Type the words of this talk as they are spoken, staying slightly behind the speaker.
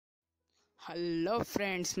Hello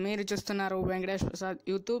friends, మీరు చూస్తున్నారు Venkatesh Prasad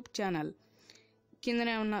YouTube channel.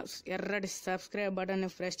 కిందనే ఉన్న ఎర్రటి సబ్స్క్రైబ్ బటన్ని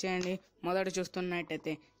ప్రెస్ చేయండి. మొదట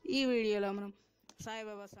చూస్తున్నట్టయితే ఈ వీడియోలో మనం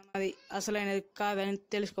సాయిబాబా సమాధి అసలైనది కాదని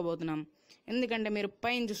తెలుసుకోబోతున్నాం. ఎందుకంటే మీరు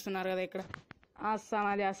పైన చూస్తున్నారు కదా, ఇక్కడ ఆ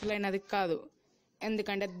సమాధి అసలైనది కాదు.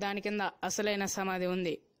 ఎందుకంటే దాని కింద అసలైన సమాధి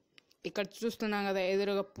ఉంది. ఇక్కడ చూస్తున్నాం కదా,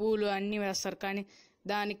 ఎదురుగా పూలు అన్నీ వేస్తారు, కానీ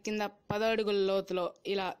దాని కింద 10 అడుగుల లోతులో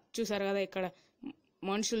ఇలా చూసారు కదా, ఇక్కడ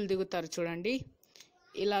మనుషులు దిగుతారు చూడండి.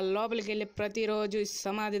 ఇలా లోపలికి వెళ్ళి ప్రతిరోజు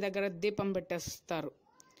సమాధి దగ్గర దీపం పెట్టేస్తారు.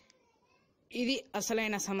 ఇది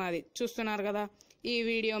అసలైన సమాధి. చూస్తున్నారు కదా. ఈ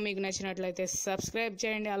వీడియో మీకు నచ్చినట్లయితే సబ్స్క్రైబ్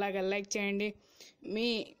చేయండి, అలాగే లైక్ చేయండి.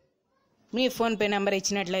 మీ ఫోన్పే నెంబర్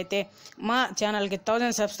ఇచ్చినట్లయితే మా ఛానల్కి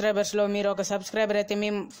 1000 సబ్స్క్రైబర్స్లో మీరు ఒక సబ్స్క్రైబర్ అయితే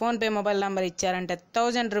మీ ఫోన్పే మొబైల్ నెంబర్ ఇచ్చారంటే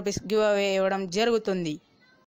 1000 రూపీస్ గివ్ అవే ఇవ్వడం జరుగుతుంది.